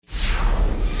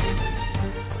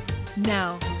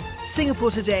Now,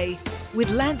 Singapore Today with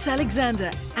Lance Alexander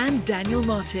and Daniel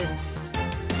Martin.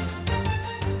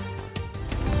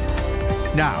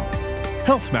 Now,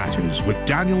 Health Matters with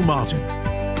Daniel Martin.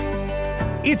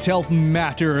 It's Health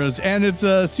Matters, and it's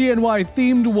a CNY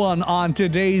themed one on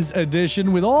today's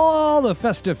edition with all the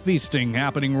festive feasting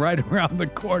happening right around the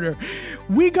corner.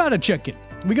 We gotta check in.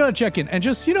 And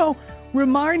just,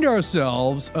 remind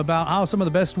ourselves about how some of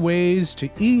the best ways to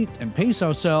eat and pace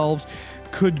ourselves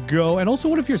could go. And also,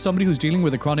 what if you're somebody who's dealing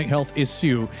with a chronic health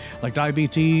issue like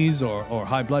diabetes or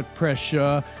high blood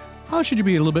pressure? How should you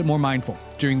be a little bit more mindful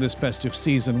during this festive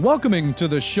season? Welcoming to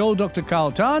the show, Dr.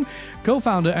 Kyle Tan,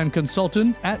 co-founder and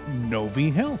consultant at Novi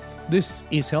Health. This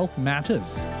is Health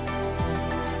Matters.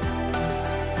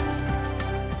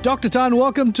 Dr. Tan,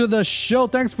 welcome to the show.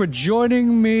 Thanks for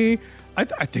joining me.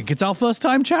 I think it's our first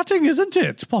time chatting, isn't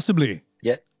it? Possibly.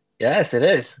 Yeah. Yes, it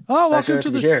is. Oh, welcome Pleasure to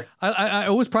the here. I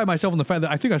always pride myself on the fact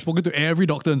that I think I've spoken to every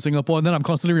doctor in Singapore, and then I'm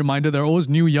constantly reminded there are always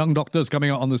new young doctors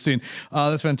coming out on the scene.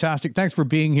 That's fantastic. Thanks for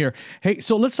being here. Hey,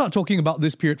 so let's start talking about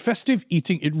this period. Festive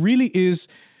eating, it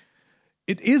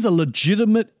is a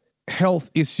legitimate health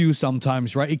issue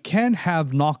sometimes, right? It can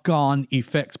have knock-on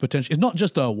effects potentially. It's not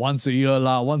just a once a year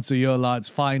la, it's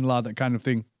fine la, that kind of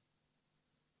thing.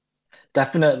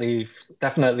 Definitely.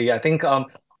 I think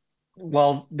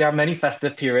well, there are many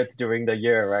festive periods during the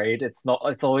year, right? It's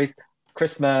always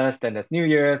Christmas, then there's New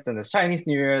Year's, then there's Chinese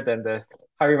New Year, then there's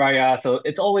Hari Raya. So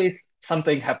it's always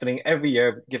something happening every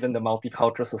year given the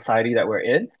multicultural society that we're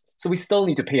in. So we still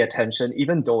need to pay attention,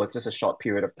 even though it's just a short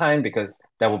period of time, because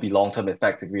there will be long-term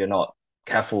effects if we are not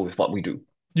careful with what we do.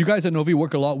 You guys at Novi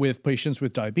work a lot with patients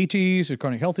with diabetes, with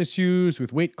chronic health issues,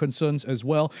 with weight concerns as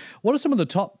well. What are some of the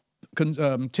top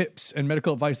tips and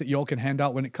medical advice that you all can hand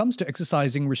out when it comes to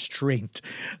exercising restraint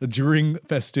during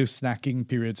festive snacking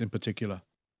periods in particular?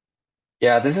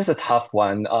 Yeah, this is a tough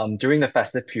one. During the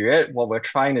festive period, what we're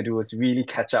trying to do is really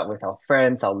catch up with our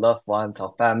friends, our loved ones,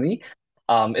 our family.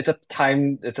 It's a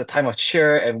time of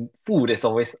cheer, and food is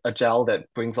always a gel that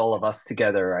brings all of us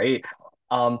together, right?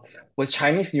 With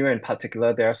Chinese New Year in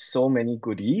particular, there are so many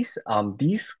goodies.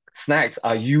 These snacks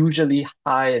are usually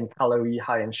high in calorie,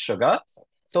 high in sugar.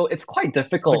 So it's quite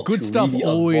difficult The good to stuff really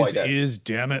always avoid it. is,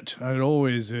 damn it. It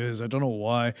always is. I don't know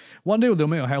why. One day they'll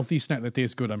make a healthy snack that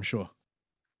tastes good, I'm sure.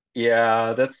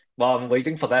 Yeah, I'm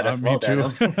waiting for that as Me well,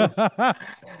 too. Daniel.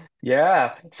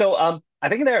 Yeah. So I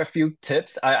think there are a few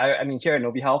tips. I mean, here at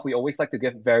Novi Health, we always like to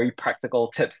give very practical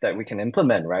tips that we can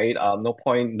implement, right? No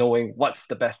point knowing what's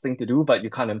the best thing to do, but you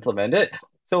can't implement it.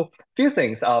 So few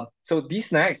things. So these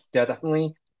snacks, they're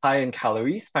definitely high in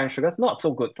calories, high in sugars, not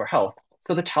so good for health.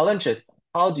 So the challenge is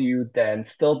how do you then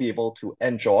still be able to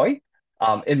enjoy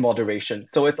in moderation?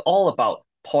 So it's all about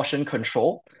portion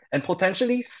control and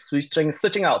potentially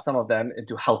switching out some of them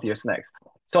into healthier snacks.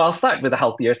 So I'll start with the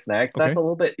healthier snacks. That's Okay. a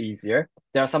little bit easier.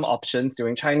 There are some options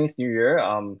during Chinese New Year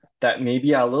that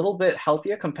maybe are a little bit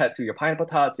healthier compared to your pineapple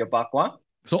tarts, your bak kwa.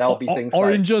 So That would be things like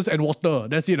oranges and water.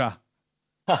 That's it.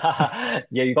 yeah,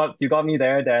 you got me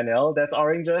there, Daniel. There's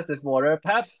oranges, there's water,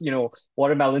 perhaps,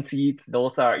 watermelon seeds,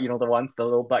 those are, the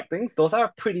little black things. Those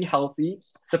are pretty healthy.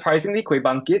 Surprisingly, kueh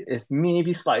bangkit is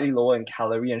maybe slightly lower in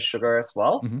calorie and sugar as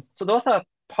well. Mm-hmm. So those are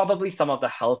probably some of the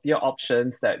healthier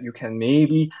options that you can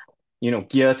maybe,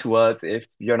 gear towards if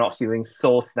you're not feeling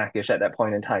so snackish at that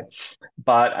point in time.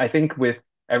 But I think with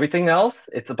everything else,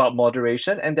 it's about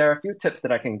moderation. And there are a few tips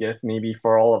that I can give maybe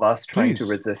for all of us trying to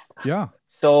Please. resist. Yeah.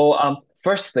 So,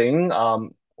 first thing,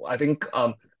 I think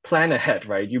plan ahead,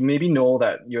 right? You maybe know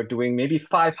that you're doing maybe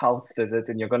 5 house visits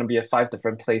and you're going to be at 5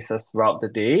 different places throughout the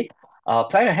day.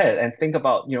 Plan ahead and think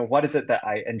about, what is it that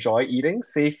I enjoy eating?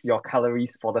 Save your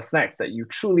calories for the snacks that you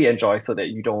truly enjoy so that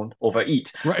you don't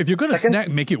overeat. Right. If you're going to Second, snack,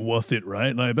 make it worth it,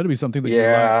 right? Like, it better be something that you like.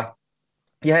 yeah,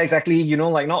 yeah, exactly.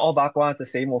 Like not all bak kwa is the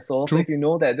same also. So True. if you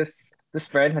know that this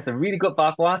brand has a really good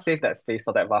bak kwa, save that space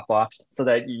for that bak kwa so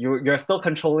that you're still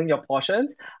controlling your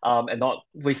portions and not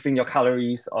wasting your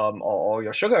calories or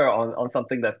your sugar on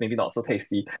something that's maybe not so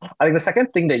tasty. I think the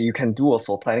second thing that you can do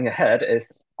also planning ahead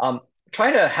is try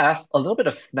to have a little bit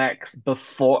of snacks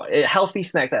before healthy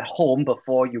snacks at home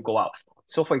before you go out.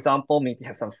 So for example, maybe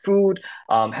have some fruit,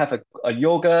 have a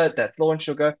yogurt that's low in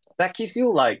sugar. That keeps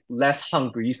you like less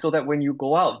hungry so that when you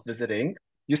go out visiting,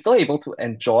 you're still able to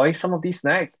enjoy some of these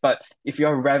snacks. But if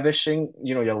you're ravishing,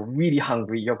 you're really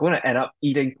hungry, you're going to end up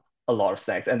eating a lot of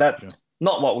snacks. And that's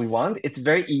not what we want. It's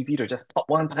very easy to just pop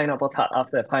one pineapple tart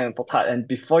after a pineapple tart. And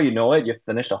before you know it, you've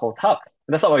finished the whole tub.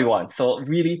 And that's not what we want. So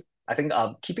really, I think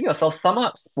keeping yourself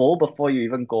somewhat full before you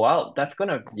even go out, that's going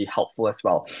to be helpful as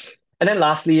well. And then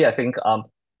lastly, I think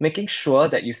making sure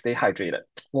that you stay hydrated.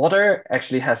 Water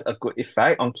actually has a good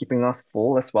effect on keeping us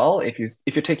full as well. If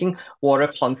you're taking water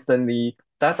constantly,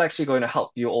 that's actually going to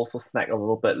help you also snack a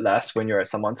little bit less when you're at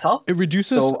someone's house. It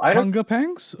reduces So I don't hunger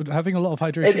pangs, having a lot of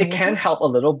hydration it, and it can water. help a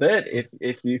little bit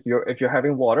if you're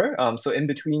having water. So in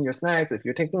between your snacks, if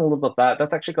you're taking a little bit of that,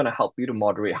 that's actually going to help you to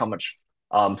moderate how much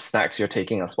snacks you're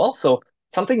taking as well. So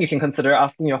something you can consider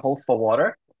asking your host for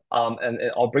water. And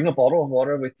I'll bring a bottle of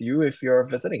water with you if you're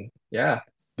visiting. Yeah.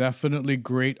 Definitely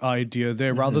great idea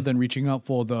there. Rather Mhm. than reaching out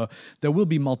for there will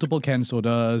be multiple canned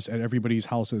sodas at everybody's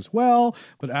house as well.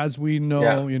 But as we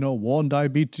know, Yeah. war on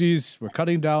diabetes, we're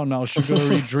cutting down our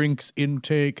sugary drinks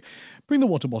intake. Bring the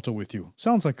water bottle with you.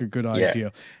 Sounds like a good Yeah.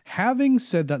 idea. Having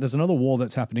said that, there's another war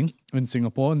that's happening in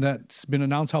Singapore, and that's been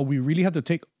announced how we really have to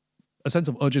take a sense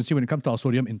of urgency when it comes to our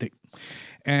sodium intake.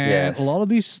 And a Yes. lot of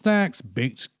these snacks,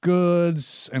 baked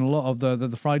goods, and a lot of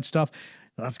the fried stuff,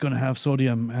 that's going to have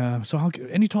sodium. So,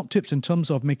 any top tips in terms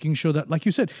of making sure that, like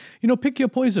you said, pick your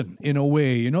poison in a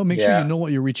way, make sure you Yeah. know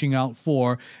what you're reaching out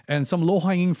for, and some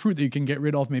low-hanging fruit that you can get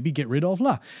rid of, maybe get rid of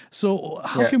lah. So,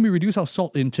 how Yeah. can we reduce our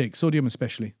salt intake, sodium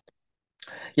especially?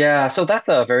 Yeah, so that's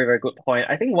a very, very good point.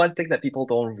 I think one thing that people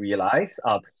don't realize,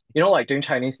 like during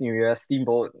Chinese New Year,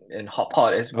 steamboat and hot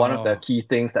pot is one of the Oh, key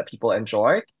things that people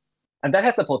enjoy. And that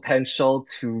has the potential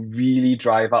to really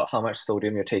drive out how much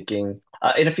sodium you're taking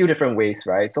in a few different ways,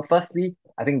 right? So firstly,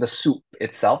 I think the soup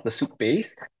itself, the soup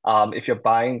base, if you're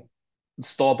buying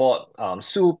store-bought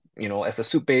soup, as a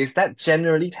soup base, that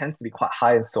generally tends to be quite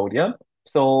high in sodium.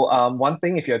 So one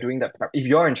thing, if you're doing that, if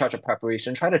you're in charge of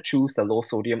preparation, try to choose the low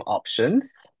sodium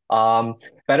options.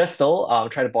 Better still,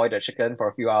 try to boil the chicken for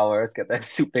a few hours, get that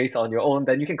soup base on your own,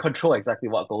 then you can control exactly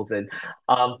what goes in.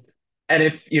 Um, and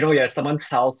if you're at someone's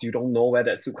house, you don't know where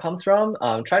that soup comes from,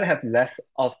 try to have less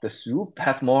of the soup,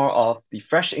 have more of the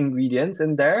fresh ingredients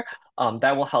in there.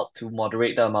 That will help to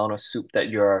moderate the amount of soup that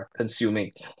you're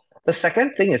consuming. The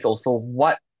second thing is also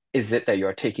what is it that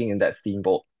you're taking in that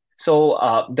steamboat? So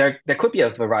there could be a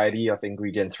variety of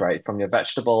ingredients, right? From your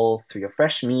vegetables to your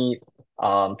fresh meat,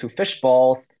 to fish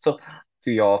balls, so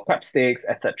to your crab steaks,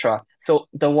 etc. So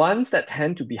the ones that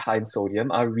tend to be high in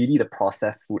sodium are really the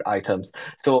processed food items.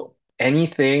 So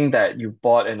anything that you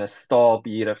bought in a store,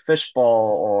 be it a fish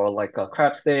ball or like a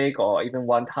crab steak or even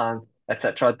wonton,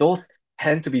 etc., those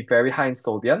tend to be very high in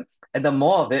sodium. And the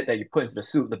more of it that you put into the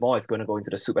soup, the more it's going to go into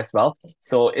the soup as well.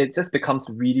 So it just becomes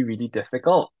really, really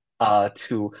difficult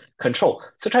to control.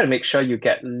 So try to make sure you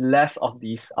get less of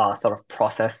these sort of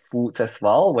processed foods as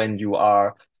well when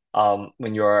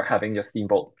you're having your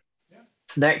steamboat.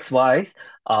 Snacks wise,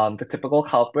 the typical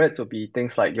culprits would be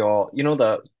things like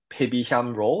the pibi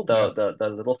hiam roll, yeah. the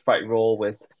little fried roll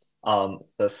with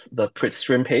the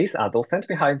shrimp paste. Those tend to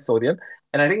be high in sodium,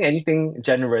 and I think anything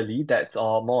generally that's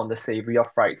more on the savory or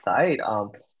fried side,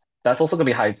 that's also gonna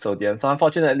be high in sodium. So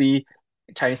unfortunately,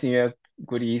 Chinese New Year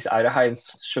goodies either high in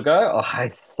sugar or high in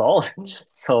salt.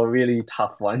 So really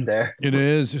tough one there. It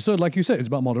is. So, like you said, it's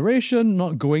about moderation,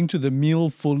 not going to the meal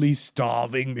fully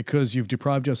starving because you've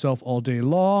deprived yourself all day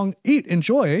long. Eat,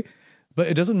 enjoy, but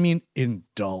it doesn't mean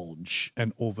indulge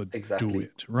and overdo Exactly.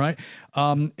 it, right?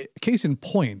 Case in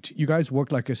point, you guys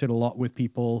work, like I said, a lot with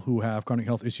people who have chronic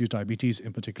health issues, diabetes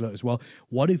in particular as well.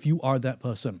 What if you are that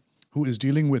person who is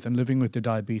dealing with and living with the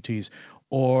diabetes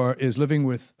or is living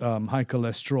with high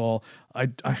cholesterol?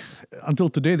 Until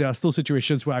today, there are still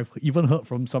situations where I've even heard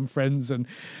from some friends and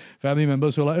family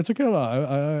members who are like, it's okay,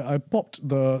 lah. I popped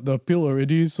the pill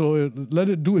already, so let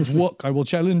it do its work. I will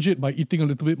challenge it by eating a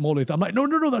little bit more later. I'm like, no,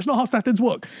 that's not how statins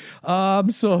work.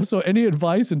 So any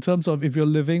advice in terms of if you're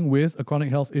living with a chronic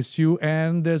health issue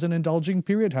and there's an indulging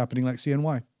period happening like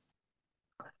CNY?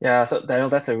 Yeah, so Daniel,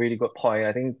 that's a really good point.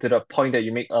 I think to the point that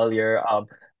you made earlier,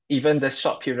 even this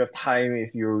short period of time,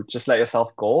 if you just let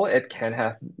yourself go, it can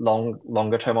have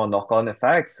longer term or knock-on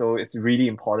effects. So it's really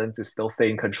important to still stay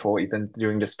in control even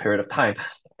during this period of time.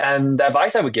 And the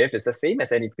advice I would give is the same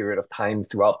as any period of time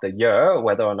throughout the year,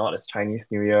 whether or not it's Chinese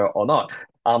New Year or not.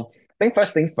 I think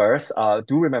first thing first,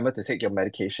 do remember to take your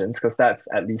medications because that's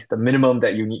at least the minimum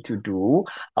that you need to do.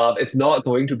 It's not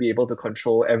going to be able to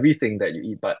control everything that you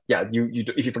eat, but yeah,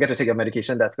 if you forget to take your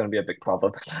medication, that's going to be a big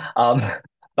problem. Um,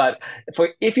 but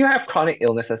if you have chronic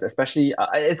illnesses, especially,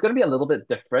 it's going to be a little bit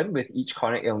different with each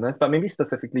chronic illness, but maybe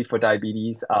specifically for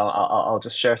diabetes, I'll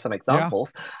just share some Yeah.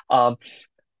 examples. Um,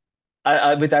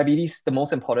 with diabetes, the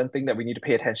most important thing that we need to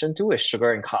pay attention to is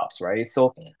sugar and carbs, right?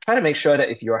 So try to make sure that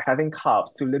if you're having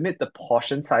carbs, to limit the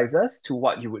portion sizes to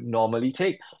what you would normally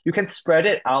take. You can spread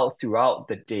it out throughout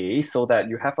the day so that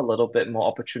you have a little bit more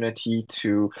opportunity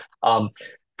to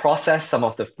process some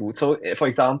of the food. So, for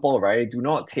example, right, do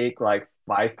not take like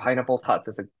 5 pineapple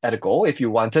tarts at a go if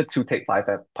you wanted to take 5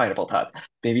 pineapple tarts.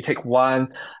 Maybe take one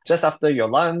just after your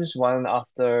lunch, one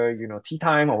after, tea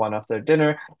time, or one after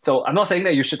dinner. So I'm not saying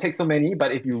that you should take so many,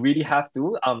 but if you really have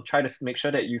to, try to make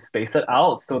sure that you space it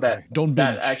out so that Don't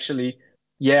that binge. actually,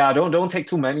 yeah, don't take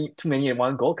too many in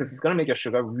one go, because it's gonna make your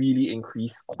sugar really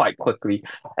increase quite quickly.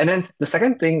 And then the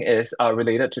second thing is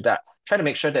related to that. Try to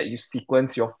make sure that you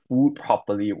sequence your food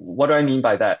properly. What do I mean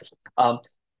by that? Um,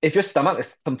 if your stomach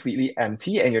is completely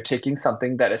empty and you're taking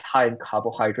something that is high in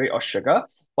carbohydrate or sugar,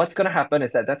 what's going to happen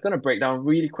is that that's going to break down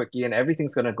really quickly and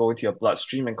everything's going to go into your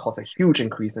bloodstream and cause a huge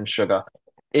increase in sugar.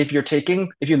 If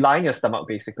you line your stomach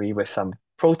basically with some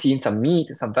protein, some meat,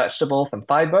 some vegetables, some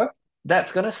fiber,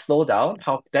 that's going to slow down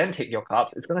then take your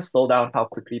carbs. It's going to slow down how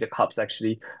quickly the carbs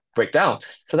actually break down.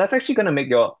 So that's actually going to make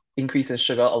your increase in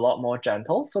sugar a lot more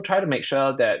gentle. So try to make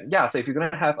sure that, yeah, so if you're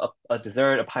going to have a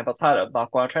dessert, a pineapple tart, a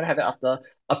bak kwa, try to have it after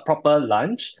a proper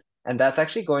lunch. And that's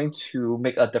actually going to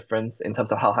make a difference in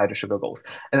terms of how high the sugar goes.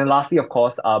 And then lastly, of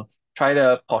course, try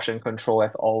to portion control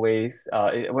as always.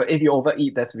 If you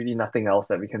overeat, there's really nothing else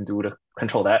that we can do to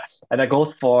control that. And that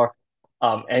goes for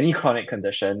any chronic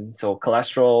condition. So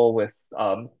cholesterol with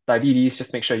diabetes,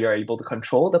 just make sure you're able to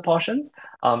control the portions.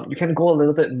 You can go a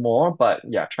little bit more, but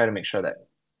yeah, try to make sure that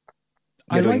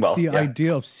I like the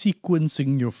idea of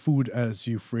sequencing your food as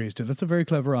you phrased it. That's a very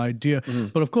clever idea.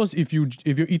 But of course, if you're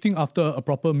eating after a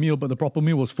proper meal, but the proper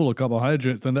meal was full of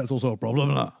carbohydrates, then that's also a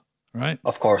problem, right?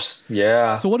 Of course,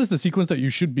 yeah. So what is the sequence that you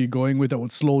should be going with that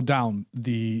would slow down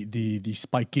the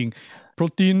spiking?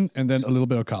 Protein and then a little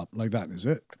bit of carb, like that, is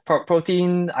it?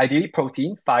 Protein, ideally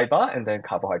protein, fiber, and then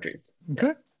carbohydrates. Okay.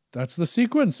 Yeah. That's the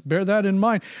sequence. Bear that in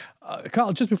mind.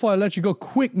 Carl, just before I let you go,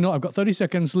 quick note, I've got 30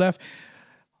 seconds left.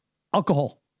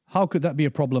 Alcohol, how could that be a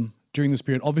problem during this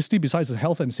period? Obviously, besides the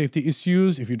health and safety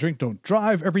issues, if you drink, don't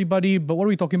drive, everybody. But what are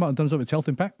we talking about in terms of its health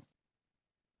impact?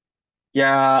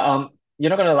 Yeah, you're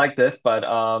not gonna like this, but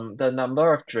the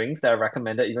number of drinks that are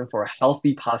recommended, even for a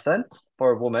healthy person,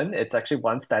 for a woman, it's actually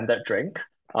one standard drink.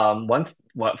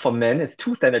 For men, it's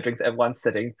 2 standard drinks at one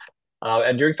sitting.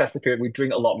 And during festive period, we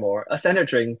drink a lot more. A standard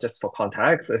drink, just for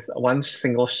context, is one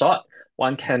single shot,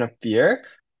 1 can of beer,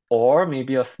 or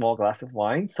maybe a small glass of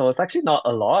wine. So it's actually not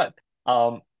a lot.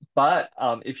 But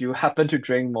if you happen to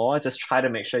drink more, just try to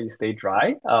make sure you stay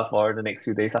dry for the next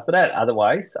few days after that.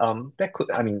 Otherwise,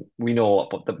 we know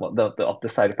about the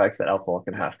side effects that alcohol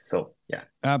can have. So yeah.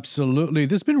 Absolutely.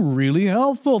 This has been really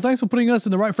helpful. Thanks for putting us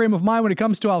in the right frame of mind when it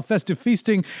comes to our festive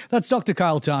feasting. That's Dr.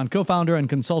 Kyle Tan, co-founder and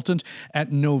consultant at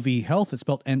Novi Health. It's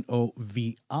spelled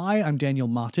Novi. I'm Daniel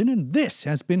Martin, and this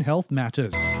has been Health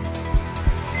Matters.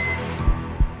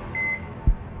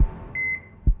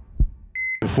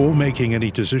 Before making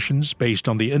any decisions based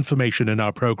on the information in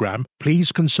our program,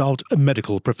 please consult a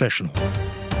medical professional.